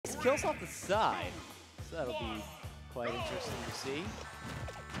kills off the side. So that'll be quite interesting to see.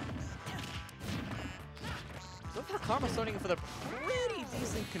 So far, Karma's starting for the pretty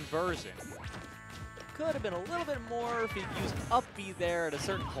decent conversion. Could have been a little bit more if he used up B there at a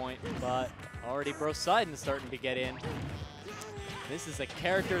certain point, but already Broseidon is starting to get in. This is a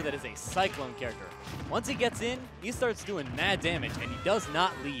character that is a Cyclone character. Once he gets in, he starts doing mad damage, and he does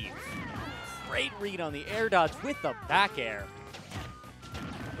not leave. Great read on the air dodge with the back air.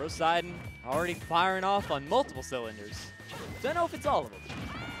 Broseidon already firing off on multiple cylinders. Don't know if it's all of them.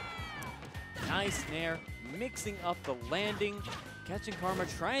 Nice snare, mixing up the landing, catching Karma,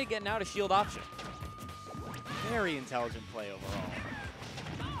 trying to get an out of shield option. Very intelligent play overall.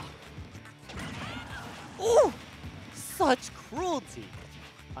 Ooh! Such cruelty.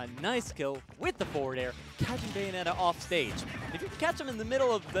 A nice kill with the forward air, catching Bayonetta off stage. If you can catch him in the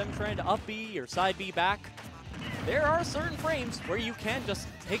middle of them trying to up B or side B back, there are certain frames where you can just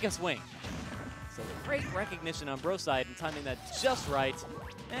take a swing. So great recognition on Broseidon, timing that just right.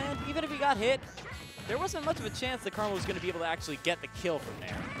 And even if he got hit, there wasn't much of a chance that Karma was going to be able to actually get the kill from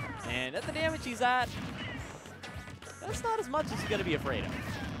there. And at the damage he's at, that's not as much as he's going to be afraid of.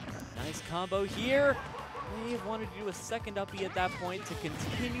 Nice combo here. May have wanted to do a second up B at that point to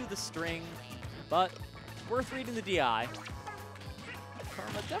continue the string, but worth reading the DI.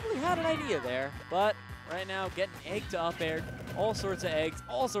 Karma definitely had an idea there, but right now getting egg to up air, all sorts of eggs,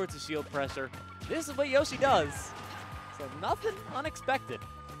 all sorts of shield pressure. This is what Yoshi does. So nothing unexpected.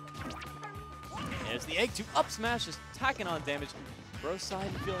 There's the egg to up smash, just tacking on damage. Broseidon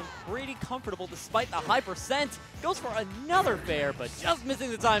feeling pretty comfortable despite the high percent. Goes for another fair, but just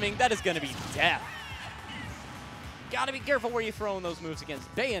missing the timing. That is going to be death. Gotta be careful where you're throwing those moves against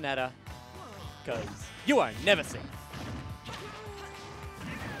Bayonetta, because you are never safe.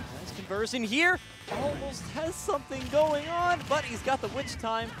 Nice conversion here. Almost has something going on, but he's got the witch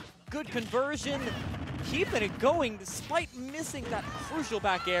time. Good conversion. Keeping it going despite missing that crucial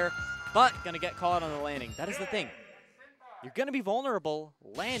back air, but gonna get caught on the landing. That is the thing. You're gonna be vulnerable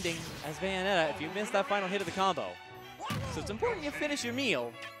landing as Bayonetta if you miss that final hit of the combo. So it's important you finish your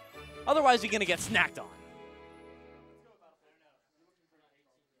meal. Otherwise, you're gonna get snacked on.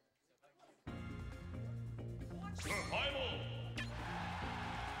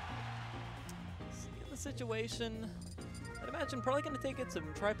 Situation, I'd imagine probably going to take it some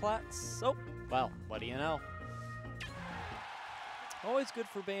triplats. Oh, well, what do you know? Always good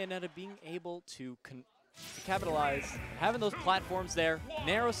for Bayonetta being able to capitalize, having those platforms there,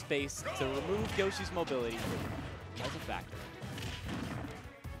 narrow space to remove Yoshi's mobility as a factor.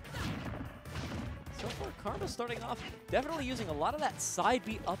 So far, Karma starting off definitely using a lot of that side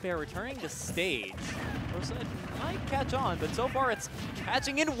B up air, returning to stage. Broseidon might catch on, but so far it's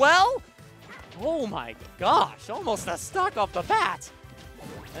catching in well. Oh my gosh, almost a stock off the bat.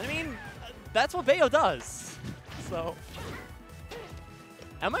 And I mean, that's what Bayo does. So,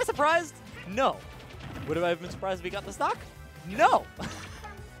 am I surprised? No. Would I have been surprised if he got the stock? No.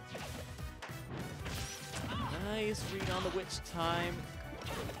 Nice read on the witch time.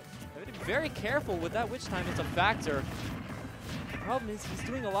 I have to be very careful with that witch time. It's a factor. The problem is he's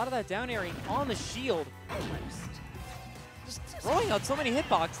doing a lot of that down airing on the shield. Just throwing out so many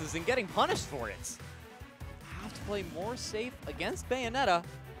hitboxes and getting punished for it. Have to play more safe against Bayonetta.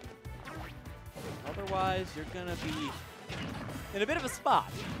 Otherwise, you're going to be in a bit of a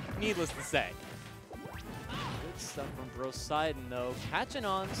spot, needless to say. Good stuff from Broseidon, though. Catching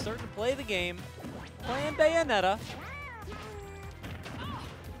on, starting to play the game. Playing Bayonetta.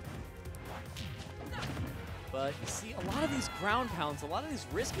 But you see a lot of these ground pounds, a lot of these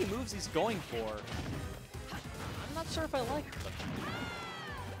risky moves he's going for. I'm not sure if I like them.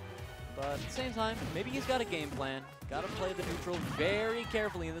 But at the same time, maybe he's got a game plan. Got to play the neutral very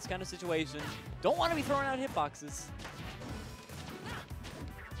carefully in this kind of situation. Don't want to be throwing out hitboxes.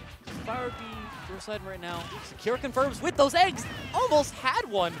 Fire B, Broseidon right now. Secure confirms with those eggs. Almost had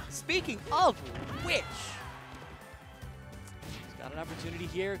one. Speaking of which, he's got an opportunity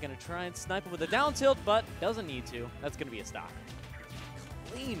here. Going to try and snipe him with a down tilt, but doesn't need to. That's going to be a stock.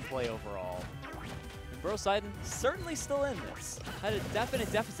 Clean play overall. Broseidon certainly still in this. Had a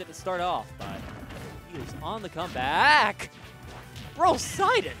definite deficit to start off, but he is on the comeback.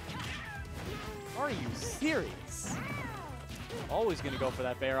 Broseidon! Are you serious? Always going to go for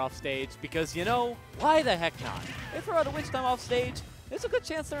that bear off stage because, you know, why the heck not? They throw out a witch time off stage, there's a good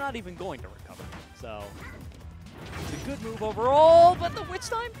chance they're not even going to recover. So, it's a good move overall, but the witch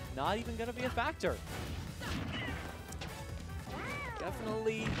time, not even going to be a factor.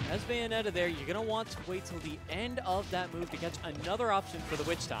 Definitely, as Bayonetta there, you're going to want to wait till the end of that move to catch another option for the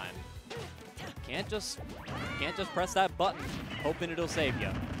witch time. Can't just press that button, hoping it'll save you.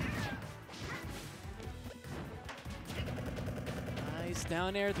 Nice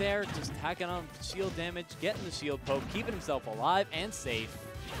down air there, just tacking on shield damage, getting the shield poke, keeping himself alive and safe.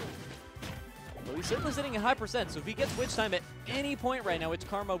 But he's certainly sitting at high percent, so if he gets Witch Time at any point right now, which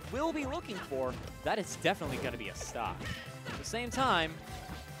Karma will be looking for, that is definitely going to be a stock. At the same time,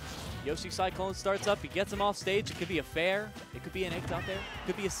 Yoshi Cyclone starts up, he gets him off stage. It could be a fair, it could be an egg out there, it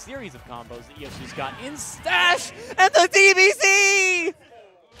could be a series of combos that Yoshi's got in stash, and the DBC!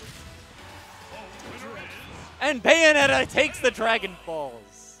 And Bayonetta takes the Dragon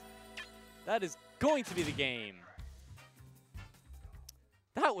Balls. That is going to be the game.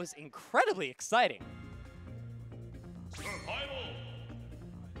 That was incredibly exciting.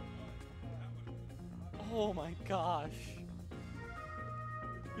 Oh my gosh.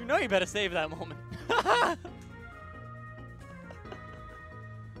 You know you better save that moment.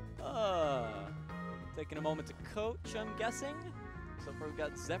 Taking a moment to coach, I'm guessing. So far we've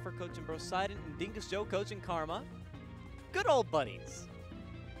got Zephyr coaching Broseidon and Dingus Joe coaching Karma. Good old buddies.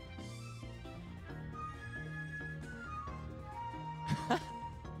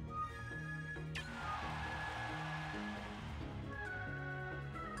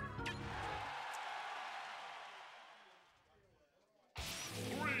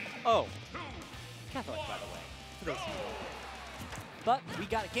 Oh, Catholic, by the way, for those who know. But we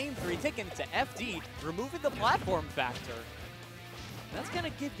got game 3, taking it to FD, removing the platform factor. That's going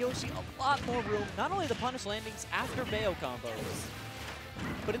to give Yoshi a lot more room, not only to punish landings after Bayo combos,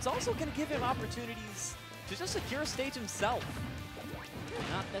 but it's also going to give him opportunities to just secure a stage himself.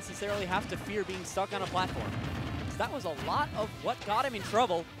 Not necessarily have to fear being stuck on a platform. So that was a lot of what got him in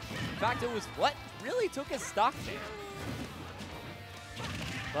trouble. In fact, it was what really took his stock there.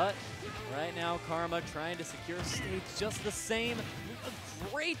 But right now, Karma trying to secure a stage just the same.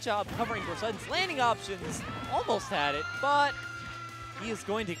 A great job covering Broseidon's landing options. Almost had it, but he is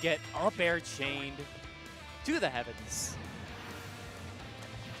going to get up air chained to the heavens.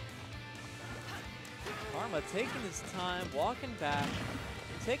 Karma taking his time, walking back,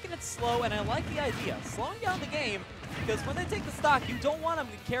 taking it slow, and I like the idea. Slowing down the game, because when they take the stock, you don't want them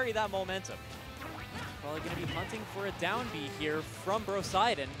to carry that momentum. Probably going to be hunting for a down B here from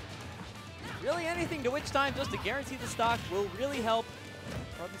Broseidon. Really anything to Witch Time just to guarantee the stock will really help.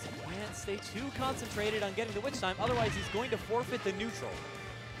 Probably can't stay too concentrated on getting the Witch Time, otherwise he's going to forfeit the neutral.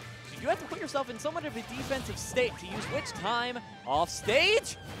 So you have to put yourself in somewhat of a defensive state to use Witch Time off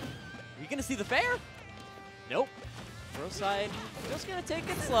stage. Are you going to see the fair? Nope. Broseidon just going to take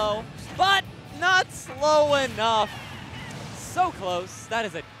it slow, but not slow enough. So close. That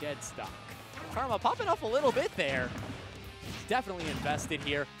is a dead stock. Karma popping off a little bit there. He's definitely invested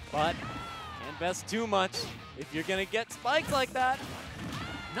here, but can't invest too much if you're going to get spikes like that.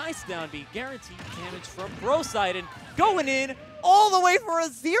 Nice down B, guaranteed damage from Broseidon, going in all the way for a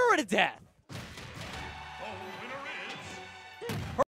 0 to death.